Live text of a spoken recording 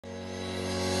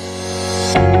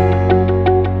Hi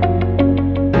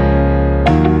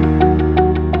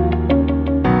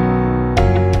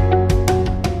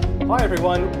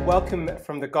everyone, welcome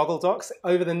from the Goggledocs.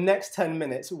 Over the next 10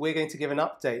 minutes, we're going to give an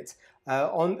update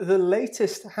on the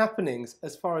latest happenings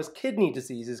as far as kidney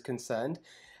disease is concerned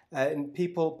in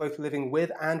people both living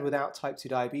with and without type 2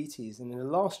 diabetes. And in the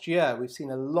last year, we've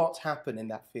seen a lot happen in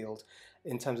that field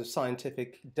in terms of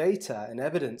scientific data and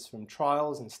evidence from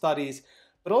trials and studies,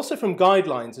 but also from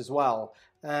guidelines as well.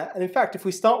 And in fact, if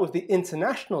we start with the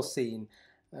international scene,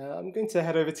 I'm going to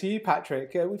head over to you,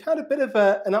 Patrick. We've had a bit of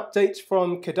an update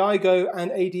from KDIGO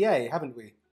and ADA, haven't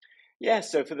we? Yeah,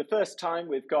 so for the first time,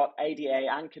 we've got ADA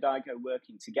and KDIGO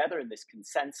working together in this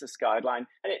consensus guideline,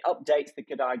 and it updates the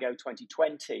KDIGO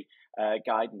 2020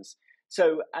 guidance.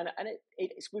 So,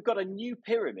 we've got a new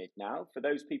pyramid now. For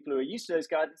those people who are used to those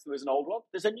guidance, there was an old one.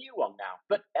 There's a new one now.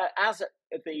 But as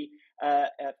the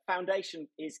foundation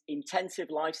is intensive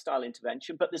lifestyle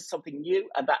intervention, but there's something new,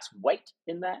 and that's weight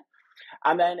in there.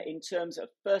 And then in terms of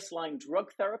first-line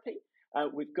drug therapy,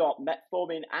 we've got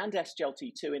metformin and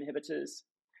SGLT2 inhibitors.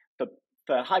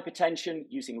 For hypertension,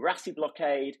 using RASI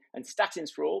blockade and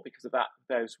statins for all because of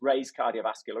those raised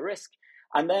cardiovascular risk.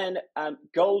 And then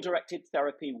goal-directed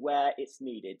therapy where it's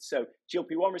needed. So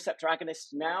GLP-1 receptor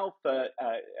agonists now for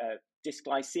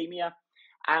dysglycemia,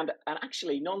 and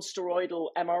actually non-steroidal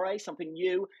MRA, something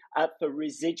new, for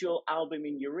residual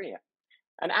albuminuria.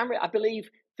 And Amrit, I believe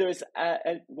there's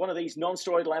one of these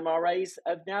non-steroidal MRAs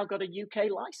have now got a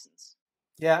UK license.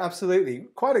 Yeah, absolutely.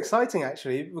 Quite exciting,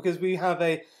 actually, because we have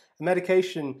a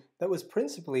medication that was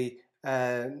principally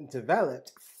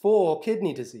developed for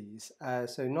kidney disease.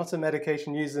 So not a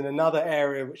medication used in another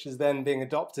area, which is then being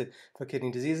adopted for kidney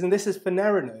disease. And this is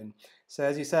Finerenone. So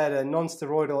as you said, a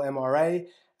non-steroidal MRA,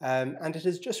 and it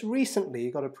has just recently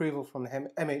got approval from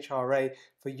the MHRA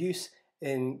for use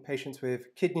in patients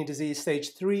with kidney disease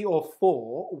stage 3 or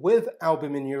 4 with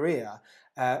albuminuria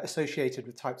associated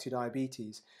with type 2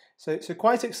 diabetes. So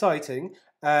quite exciting.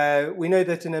 We know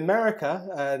that in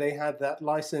America, they had that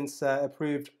license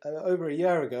approved over a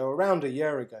year ago, around a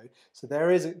year ago. So there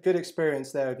is a good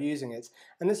experience there of using it.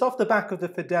 And it's off the back of the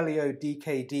Fidelio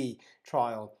DKD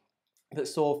trial that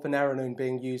saw Finerenone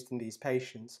being used in these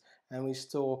patients. And we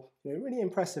saw really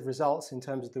impressive results in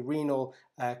terms of the renal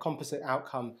composite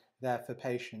outcome there for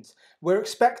patients. We're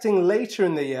expecting later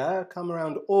in the year, come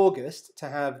around August, to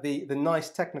have the nice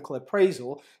technical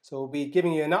appraisal. So we'll be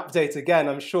giving you an update again,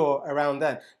 I'm sure, around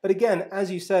then. But again, as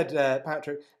you said,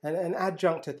 Patrick, an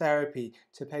adjunct to therapy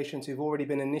to patients who've already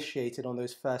been initiated on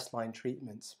those first-line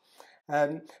treatments.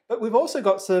 But we've also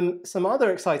got some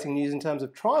other exciting news in terms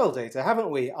of trial data, haven't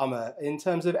we, Amar, in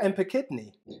terms of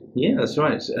EMPA-KIDNEY? Yeah, that's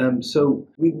right. So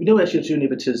we know SGLT2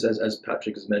 inhibitors, as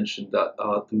Patrick has mentioned, that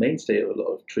are the mainstay of a lot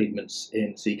of treatments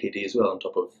in CKD as well, on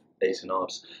top of ACE and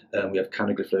ARBs. We have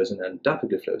canagliflozin and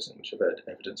dapagliflozin, which have had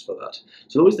evidence for that.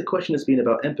 So always the question has been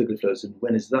about empagliflozin.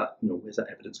 When is that? Where's that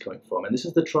evidence coming from? And this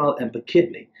is the trial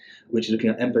EMPA-KIDNEY, which is looking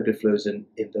at empagliflozin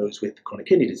in those with chronic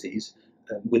kidney disease,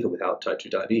 with or without type 2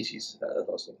 diabetes,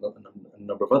 also a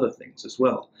number of other things as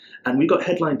well. And we got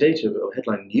headline data, or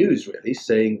headline news really,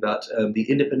 saying that the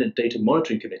Independent Data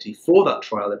Monitoring Committee for that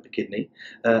trial at EMPA-KIDNEY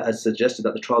has suggested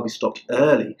that the trial be stopped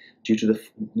early due to the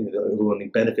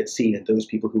overwhelming benefit seen in those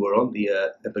people who are on the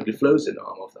empagliflozin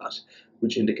arm of that,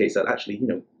 which indicates that actually,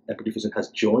 empagliflozin has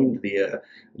joined the other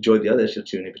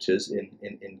SGLT2 inhibitors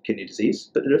in kidney disease.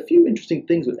 But there are a few interesting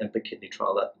things with EMPA-KIDNEY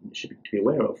trial that you should be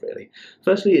aware of, really.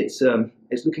 Firstly, it's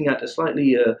looking at a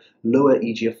slightly lower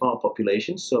EGFR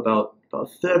population, so about a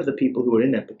third of the people who were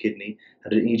in EMPA-KIDNEY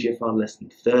had an EGFR less than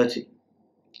 30.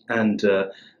 And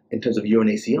in terms of urine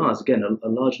ACRs, again, a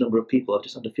large number of people,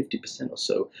 just under 50% or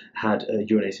so, had a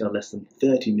urine ACR less than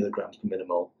 30 milligrams per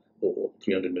millimole, or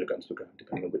 300 milligrams per gram,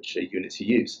 depending on which units you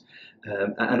use.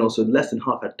 And also less than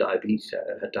half had diabetes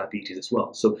as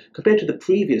well. So compared to the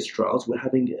previous trials, we're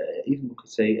having even, we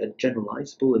could say, a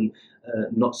generalizable and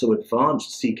not so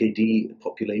advanced CKD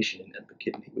population in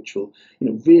EMPA-KIDNEY, which will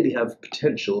really have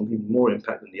potential and even more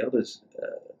impact than the others.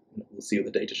 We'll see what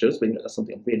the data shows, but that's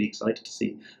something I'm really excited to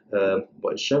see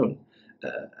what is shown.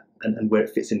 And where it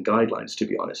fits in guidelines, to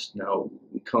be honest. Now,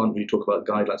 we can't really talk about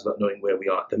guidelines without knowing where we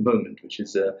are at the moment, which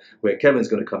is where Kevin's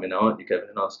going to come in now, aren't you, Kevin,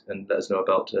 and let us know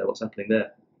about what's happening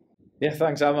there. Yeah,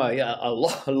 thanks, Amar. Yeah, a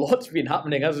lot's been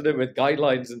happening, hasn't it, with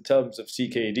guidelines in terms of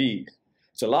CKD.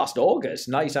 So last August,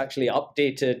 NICE actually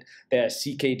updated their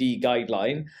CKD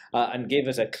guideline and gave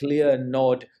us a clear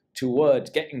nod towards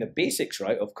getting the basics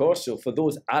right, of course. So for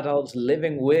those adults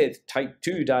living with type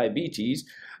 2 diabetes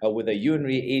with a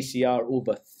urinary ACR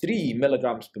over 3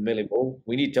 milligrams per millimole,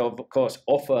 we need to, of course,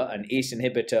 offer an ACE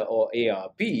inhibitor or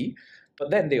ARB.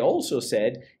 But then they also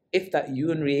said, if that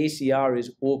urinary ACR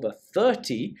is over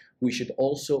 30, we should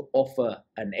also offer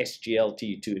an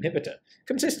SGLT2 inhibitor,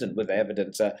 consistent with the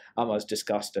evidence Amar's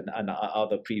discussed and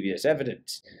other previous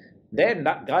evidence. Then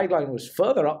that guideline was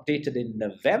further updated in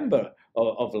November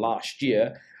of last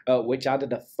year, which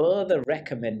added a further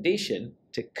recommendation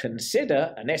to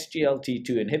consider an SGLT2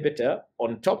 inhibitor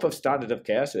on top of standard of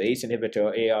care, so ACE inhibitor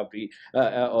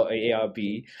or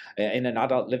ARB, in an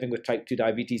adult living with type 2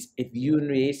 diabetes if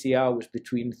urinary ACR was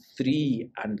between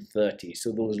 3 and 30,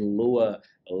 so those lower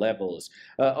levels.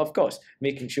 Of course,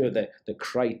 making sure that the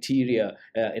criteria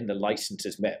in the license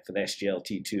is met for the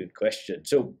SGLT2 in question.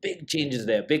 So big changes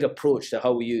there, big approach to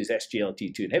how we use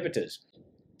SGLT2 inhibitors.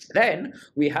 Then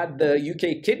we had the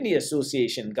UK Kidney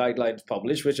Association guidelines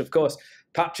published, which of course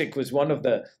Patrick was one of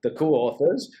the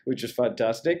co-authors, which was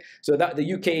fantastic. So that the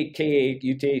UKKA,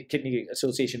 UK Kidney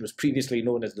Association, was previously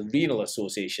known as the Renal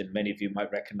Association. Many of you might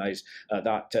recognize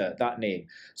that name.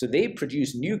 So they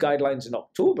produced new guidelines in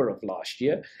October of last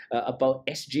year about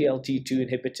SGLT2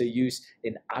 inhibitor use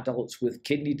in adults with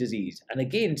kidney disease. And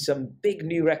again, some big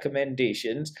new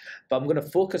recommendations, but I'm going to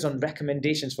focus on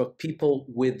recommendations for people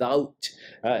without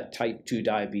type 2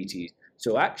 diabetes.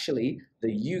 So actually, the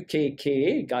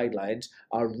UKKA guidelines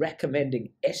are recommending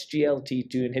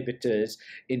SGLT2 inhibitors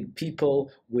in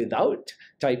people without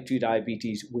type 2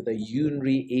 diabetes with a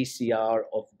urinary ACR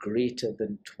of greater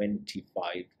than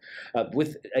 25,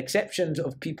 with exceptions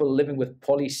of people living with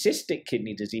polycystic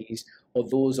kidney disease or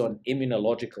those on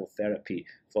immunological therapy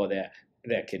for their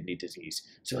kidney disease.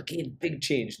 So again, big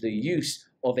change, the use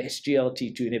of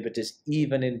SGLT2 inhibitors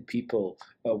even in people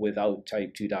without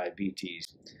type 2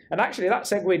 diabetes. And actually that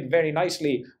segued very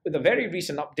nicely with a very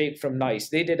recent update from NICE.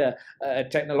 They did a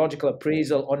technological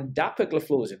appraisal on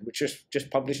dapagliflozin, which was just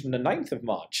published on the 9th of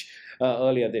March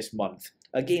earlier this month.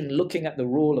 Again, looking at the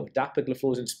role of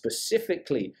dapagliflozin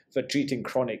specifically for treating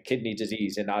chronic kidney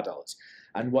disease in adults.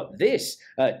 And what this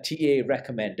TA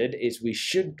recommended is we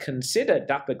should consider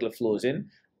dapagliflozin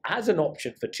as an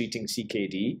option for treating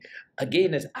CKD,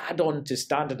 again, as add-on to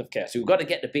standard of care. So we've got to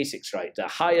get the basics right, the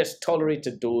highest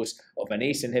tolerated dose of an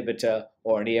ACE inhibitor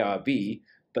or an ARB.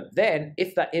 But then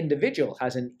if that individual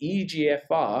has an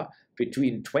EGFR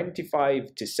between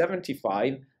 25 to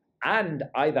 75 and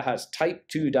either has type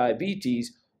 2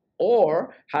 diabetes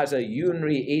or has a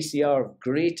urinary ACR of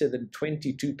greater than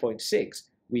 22.6,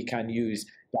 we can use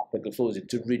dapagliflozin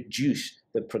to reduce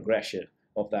the progression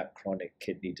of that chronic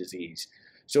kidney disease.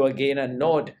 So again, a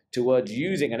nod towards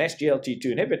using an SGLT2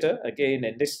 inhibitor, again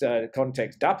in this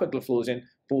context, dapagliflozin,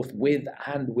 both with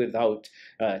and without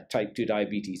type 2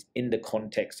 diabetes in the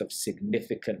context of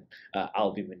significant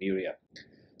albuminuria.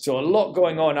 So a lot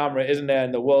going on, Amrit, isn't there,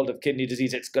 in the world of kidney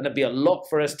disease? It's going to be a lot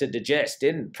for us to digest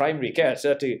in primary care,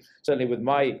 certainly with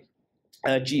my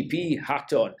GP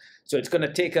hat on. So it's going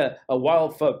to take a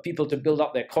while for people to build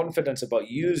up their confidence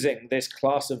about using this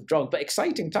class of drug. But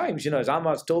exciting times, you know, as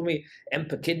Amar's told me,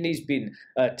 EMPA-KIDNEY's been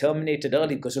terminated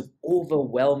early because of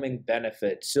overwhelming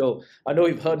benefits. So I know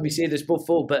you've heard me say this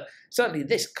before, but certainly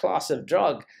this class of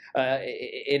drug,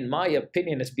 in my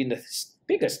opinion, has been the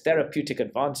biggest therapeutic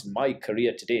advance in my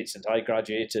career to date since I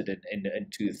graduated in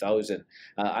 2000.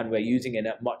 And we're using it in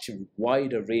a much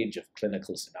wider range of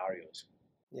clinical scenarios.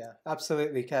 Yeah,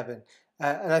 absolutely, Kevin.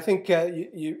 And I think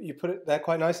you put it there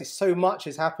quite nicely. So much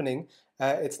is happening.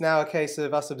 It's now a case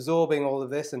of us absorbing all of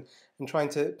this and trying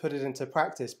to put it into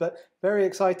practice. But very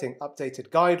exciting.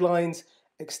 Updated guidelines,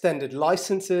 extended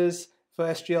licenses for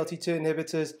SGLT2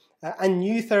 inhibitors, and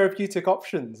new therapeutic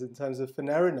options in terms of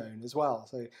Finerenone as well.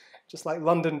 So just like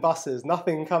London buses,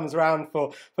 nothing comes around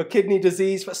for kidney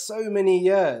disease for so many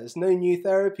years. No new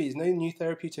therapies, no new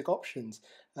therapeutic options.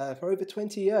 For over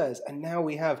 20 years, and now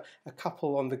we have a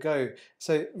couple on the go.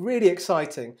 So really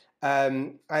exciting,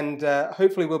 and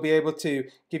hopefully we'll be able to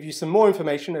give you some more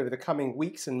information over the coming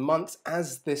weeks and months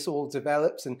as this all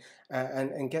develops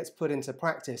and gets put into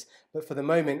practice. But for the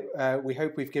moment, we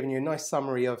hope we've given you a nice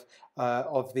summary of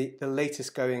the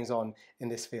latest goings on in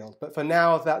this field. But for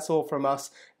now, that's all from us.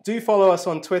 Do follow us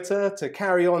on Twitter to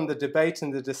carry on the debate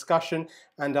and the discussion,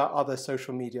 and our other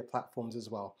social media platforms as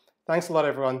well. Thanks a lot,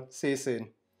 everyone. See you soon.